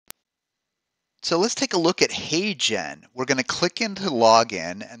So let's take a look at HeyGen. We're going to click into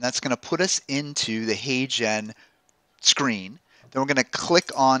login, and that's going to put us into the HeyGen screen. Then we're going to click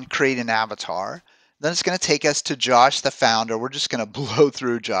on create an avatar. Then it's going to take us to Josh, the founder. We're just going to blow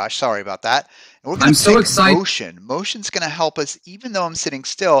through Josh. Sorry about that. And we're going I'm to so pick excited. motion. Motion's going to help us. Even though I'm sitting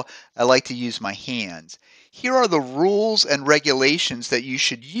still, I like to use my hands. Here are the rules and regulations that you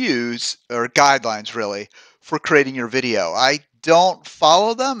should use, or guidelines really, for creating your video. I don't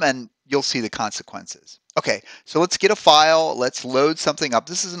follow them, and you'll see the consequences. Okay, so let's get a file. Let's load something up.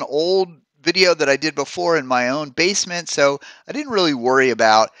 This is an old video that I did before in my own basement, so I didn't really worry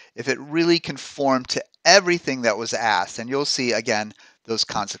about if it really conformed to everything that was asked. And you'll see, again, those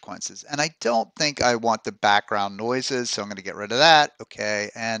consequences. And I don't think I want the background noises, so I'm going to get rid of that. Okay,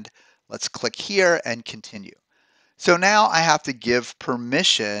 and let's click here and continue. So now I have to give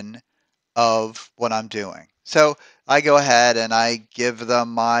permission of what I'm doing. So I go ahead and I give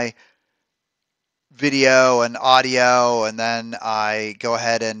them my video and audio, and then I go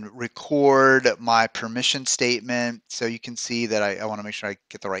ahead and record my permission statement. So you can see that I want to make sure I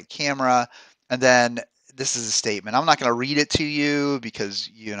get the right camera. And then this is a statement. I'm not going to read it to you because,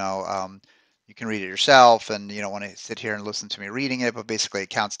 you can read it yourself and you don't want to sit here and listen to me reading it, but basically it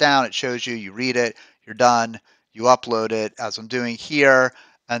counts down, it shows you, you read it, you're done, you upload it as I'm doing here,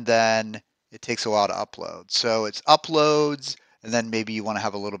 and then it takes a while to upload. So it's uploads, and then maybe you want to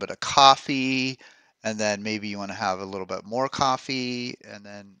have a little bit of coffee, and then maybe you want to have a little bit more coffee, and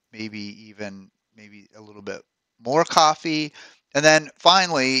then maybe a little bit more coffee. And then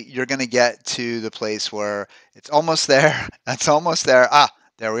finally, you're going to get to the place where it's almost there. It's almost there. Ah,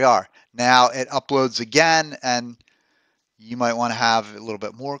 there we are. Now it uploads again, and you might want to have a little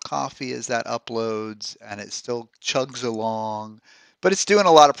bit more coffee as that uploads, and it still chugs along. But it's doing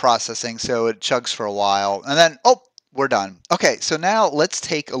a lot of processing, so it chugs for a while. And then, oh, we're done. Okay, so now let's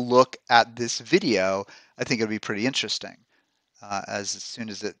take a look at this video. I think it'll be pretty interesting as soon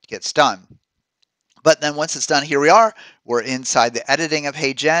as it gets done. But then once it's done, here we are. We're inside the editing of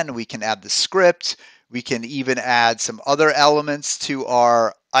HeyGen. We can add the script. We can even add some other elements to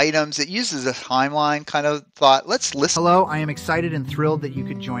our items. It uses a timeline kind of thought. Let's listen. Hello, I am excited and thrilled that you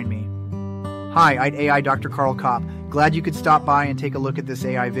could join me. Hi, I'm AI Dr. Karl Kapp. Glad you could stop by and take a look at this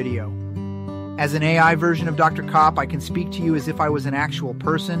AI video. As an AI version of Dr. Kapp, I can speak to you as if I was an actual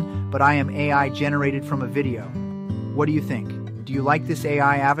person, but I am AI generated from a video. What do you think? Do you like this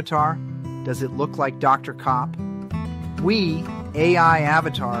AI avatar? Does it look like Dr. Kapp? We, AI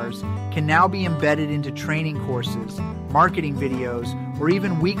avatars, can now be embedded into training courses, marketing videos, or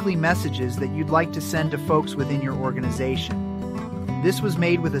even weekly messages that you'd like to send to folks within your organization. This was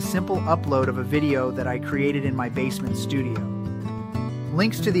made with a simple upload of a video that I created in my basement studio.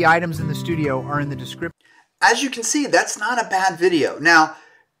 Links to the items in the studio are in the description. As you can see, that's not a bad video. Now,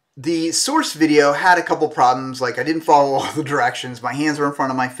 the source video had a couple problems, like I didn't follow all the directions, my hands were in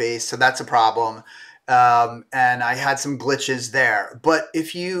front of my face, so that's a problem, and I had some glitches there. But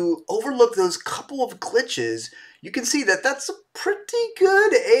if you overlook those couple of glitches, you can see that that's a pretty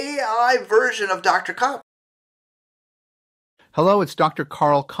good AI version of Dr. Kapp. Hello, it's Dr.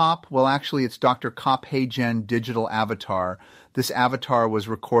 Karl Kapp. Well, actually, it's Dr. Kapp HeyGen Digital Avatar. This avatar was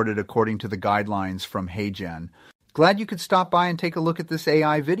recorded according to the guidelines from HeyGen. Glad you could stop by and take a look at this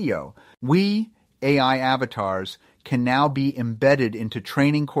AI video. We, AI avatars, can now be embedded into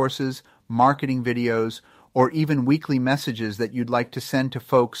training courses, marketing videos, or even weekly messages that you'd like to send to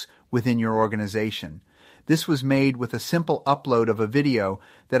folks within your organization. This was made with a simple upload of a video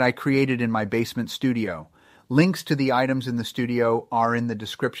that I created in my basement studio. Links to the items in the studio are in the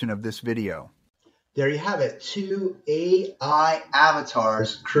description of this video. There you have it, 2 AI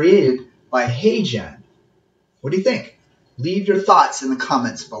avatars created by HeyGen. What do you think? Leave your thoughts in the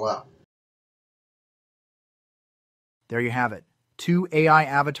comments below. There you have it. 2 AI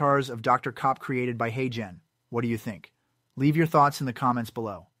avatars of Dr. Kapp created by HeyGen. What do you think? Leave your thoughts in the comments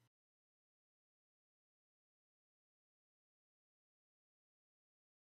below.